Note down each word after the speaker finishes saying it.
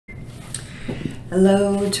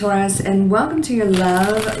Hello, Taurus, and welcome to your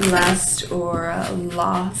love, lust, or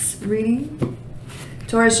loss reading.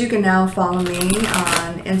 Taurus, you can now follow me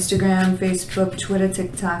on Instagram, Facebook, Twitter,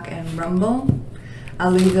 TikTok, and Rumble.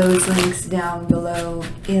 I'll leave those links down below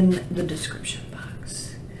in the description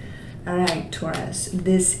box. All right, Taurus,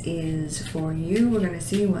 this is for you. We're going to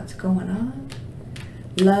see what's going on.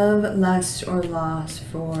 Love, lust, or loss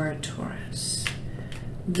for Taurus.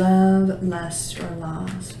 Love, lust, or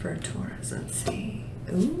loss for Taurus. Let's see.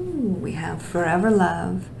 Ooh, we have forever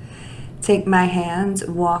love. Take my hands,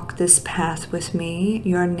 walk this path with me.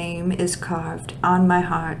 Your name is carved on my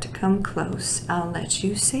heart. Come close, I'll let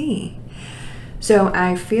you see. So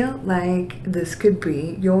I feel like this could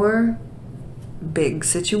be your big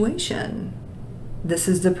situation. This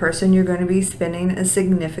is the person you're going to be spending a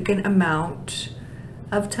significant amount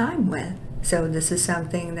of time with. So this is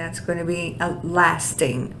something that's going to be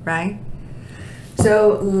lasting, right?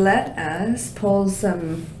 So let us pull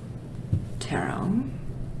some tarot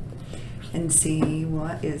and see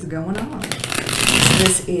what is going on.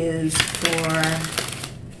 This is for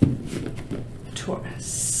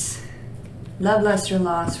Taurus. Love, lust, or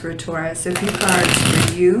loss for Taurus. A few cards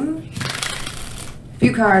for you, a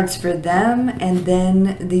few cards for them, and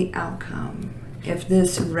then the outcome. If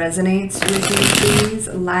this resonates with you, please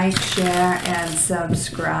like, share, and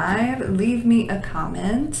subscribe. Leave me a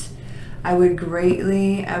comment. I would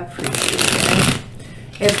greatly appreciate it.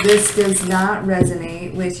 If this does not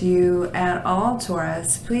resonate with you at all,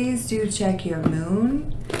 Taurus, please do check your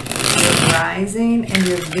moon, your rising, and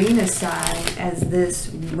your Venus sign, as this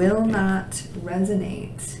will not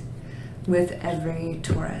resonate with every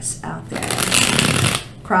Taurus out there.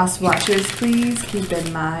 Cross watchers, please keep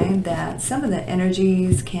in mind that some of the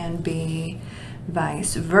energies can be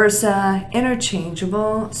vice versa,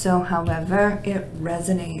 interchangeable, so however it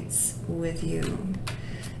resonates with you.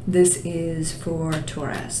 This is for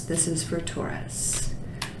Taurus. This is for Taurus.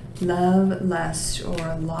 Love, lust,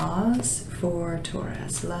 or loss for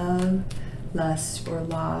Taurus. Love, lust, or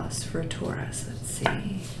loss for Taurus. Let's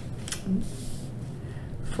see.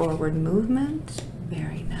 Forward movement.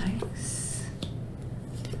 Very nice.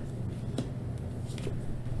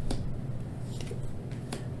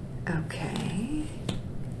 Okay.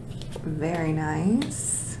 Very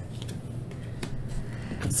nice.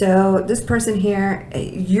 So this person here,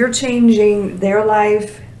 you're changing their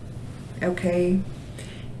life, okay,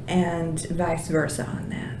 and vice versa on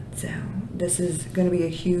that. So this is going to be a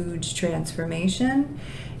huge transformation,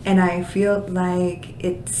 and I feel like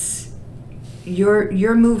it's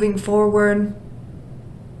you're moving forward.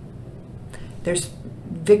 There's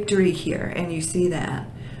victory here, and you see that.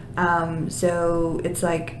 So it's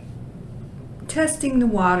like testing the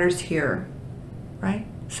waters here, right?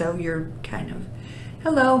 So you're kind of,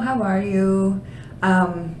 hello, how are you?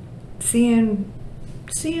 Seeing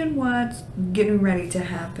what's getting ready to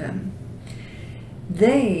happen.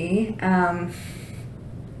 They are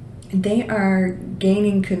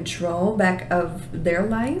gaining control back of their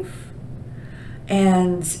life,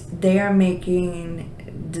 and they are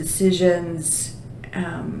making decisions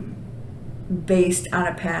based on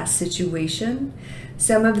a past situation.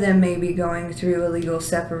 Some of them may be going through a legal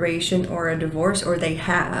separation or a divorce, or they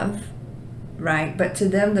have, right? But to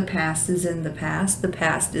them, the past is in the past. The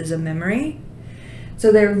past is a memory.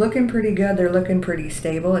 So they're looking pretty good. They're looking pretty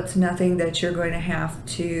stable. It's nothing that you're going to have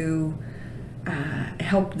to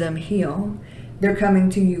help them heal. They're coming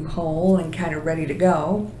to you whole and kind of ready to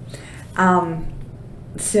go.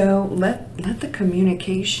 So let the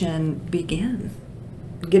communication begin.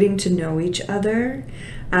 Getting to know each other,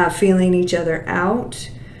 feeling each other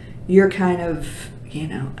out. You're kind of,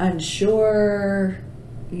 unsure.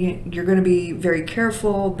 You're going to be very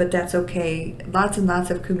careful, but that's okay. Lots and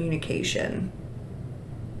lots of communication.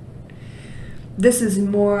 This is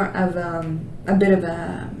more of a bit of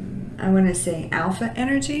a, I want to say, alpha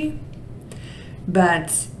energy,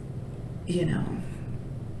 but,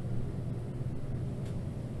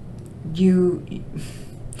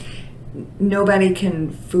 nobody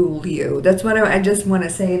can fool you. That's what I just want to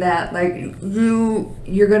say, that like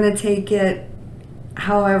you're going to take it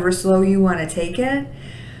however slow you want to take it,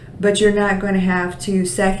 but you're not going to have to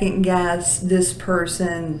second guess this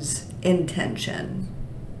person's intention.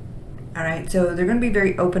 All right, so they're going to be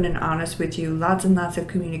very open and honest with you. Lots and lots of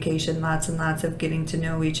communication, lots and lots of getting to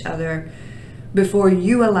know each other before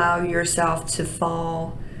you allow yourself to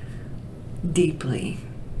fall deeply.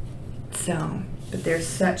 So, but there's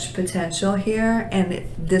such potential here, and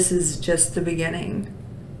this is just the beginning.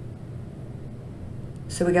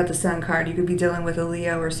 So we got the Sun card. You could be dealing with a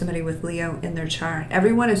Leo or somebody with Leo in their chart.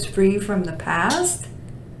 Everyone is free from the past,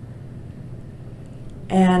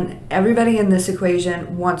 And everybody in this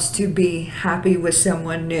equation wants to be happy with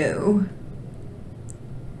someone new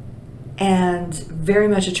and very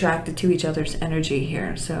much attracted to each other's energy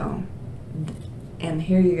here. So, and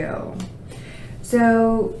here you go.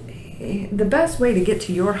 So the best way to get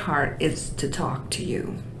to your heart is to talk to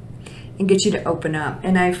you and get you to open up.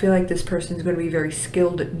 And I feel like this person is going to be very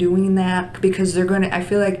skilled at doing that, because they're going to, I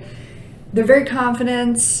feel like they're very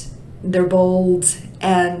confident, they're bold,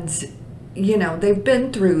 and you know, they've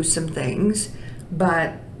been through some things,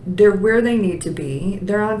 but they're where they need to be.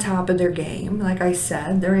 They're on top of their game. Like I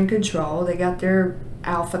said, they're in control. They got their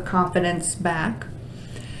alpha confidence back.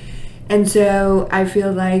 And so I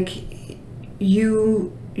feel like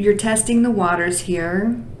you're testing the waters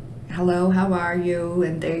here. Hello, how are you?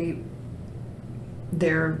 And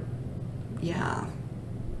they're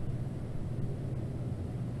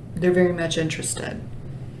very much interested.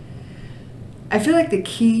 I feel like the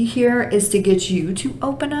key here is to get you to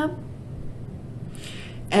open up.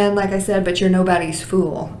 And like I said, but you're nobody's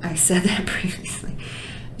fool. I said that previously.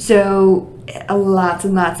 So lots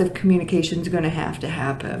and lots of communication is going to have to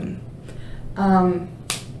happen.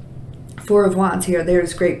 Four of Wands here,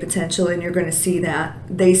 there's great potential, and you're going to see that.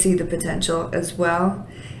 They see the potential as well.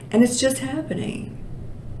 And it's just happening.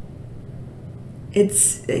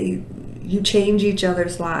 You change each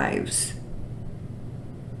other's lives.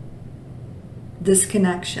 This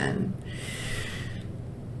connection.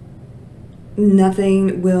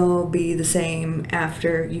 Nothing will be the same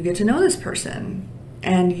after you get to know this person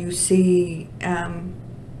and you see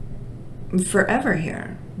forever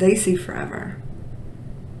here. They see forever.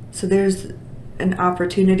 So there's an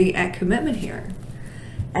opportunity at commitment here.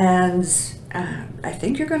 And I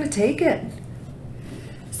think you're going to take it.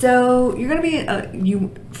 So you're going to be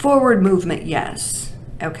forward movement, yes.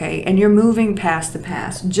 Okay. And you're moving past the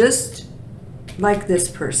past, just like this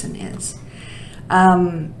person is.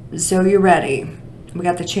 So you're ready. We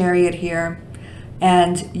got the Chariot here,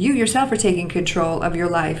 and you yourself are taking control of your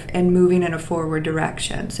life and moving in a forward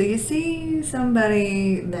direction. So you see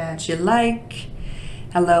somebody that you like.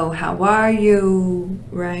 Hello, how are you?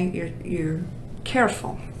 Right? You're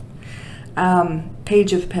careful.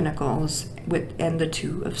 Page of Pentacles and the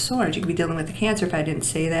Two of Swords. You could be dealing with the Cancer if I didn't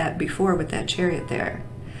say that before with that Chariot there.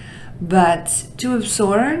 But Two of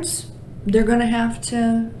Swords, they're going to have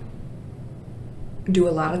to do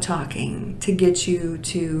a lot of talking to get you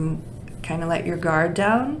to kind of let your guard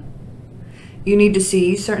down. You need to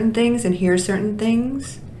see certain things and hear certain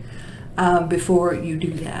things before you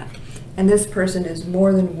do that. And this person is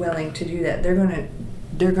more than willing to do that. They're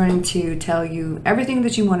going to tell you everything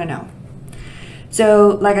that you want to know.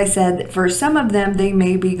 So, like I said, for some of them, they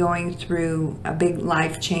may be going through a big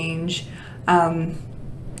life change. You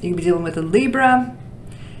can be dealing with a Libra,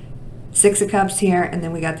 Six of Cups here, and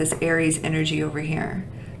then we got this Aries energy over here.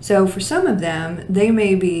 So for some of them, they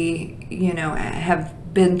may be, you know,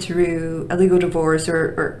 have been through a legal divorce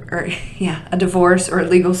or a divorce or a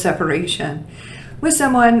legal separation with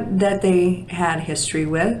someone that they had history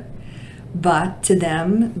with. But to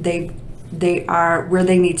them, they are where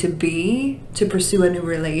they need to be to pursue a new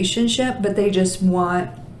relationship, but they just want,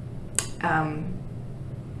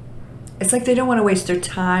 it's like they don't want to waste their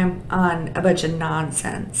time on a bunch of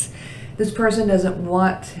nonsense. This person doesn't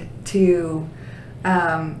want to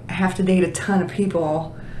have to date a ton of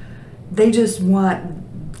people. They just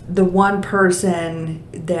want the one person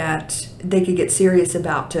that they could get serious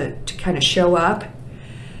about to kind of show up.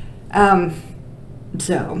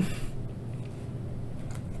 So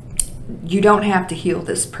you don't have to heal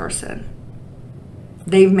this person.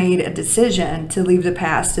 They've made a decision to leave the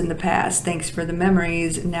past in the past. Thanks for the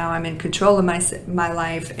memories. Now I'm in control of my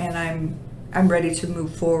life, and I'm ready to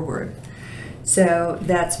move forward. So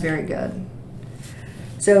that's very good.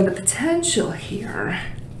 So the potential here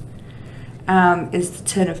is the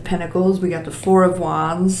Ten of Pentacles. We got the Four of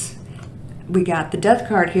Wands. We got the Death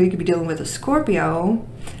card here. You could be dealing with a Scorpio.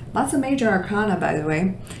 Lots of major arcana, by the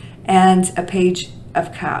way. And a Page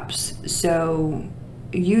of Cups. So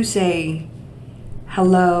you say,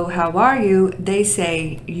 hello, how are you? They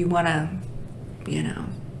say you want to, you know,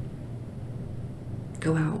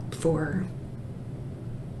 go out for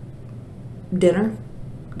dinner,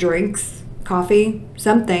 drinks, coffee,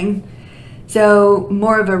 something. So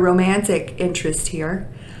more of a romantic interest here,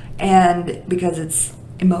 and because it's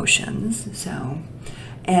emotions. So,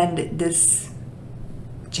 and this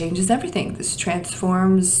changes everything. This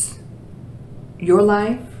transforms your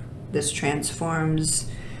life. This transforms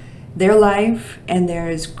their life, and there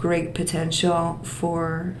is great potential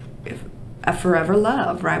for a forever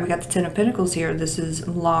love, right? We got the Ten of Pentacles here. This is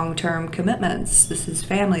long-term commitments. This is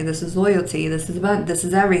family. This is loyalty. This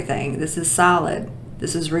is everything. This is solid.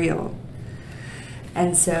 This is real.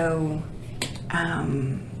 And so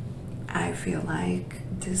I feel like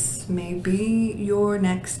this may be your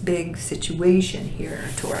next big situation here,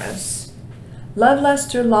 Taurus. Love,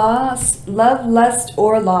 lust, or loss. Love, lust,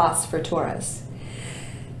 or loss for Taurus.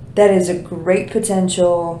 That is a great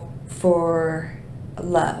potential for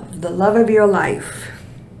love, the love of your life.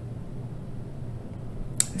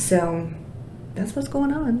 So that's what's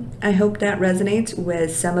going on. I hope that resonates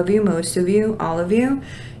with some of you, most of you, all of you.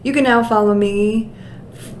 You can now follow me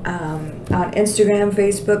on Instagram,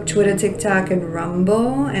 Facebook, Twitter, TikTok, and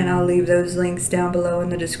Rumble, and I'll leave those links down below in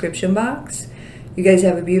the description box. You guys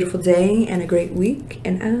have a beautiful day and a great week,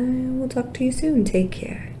 and I will talk to you soon. Take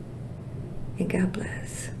care, and God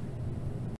bless.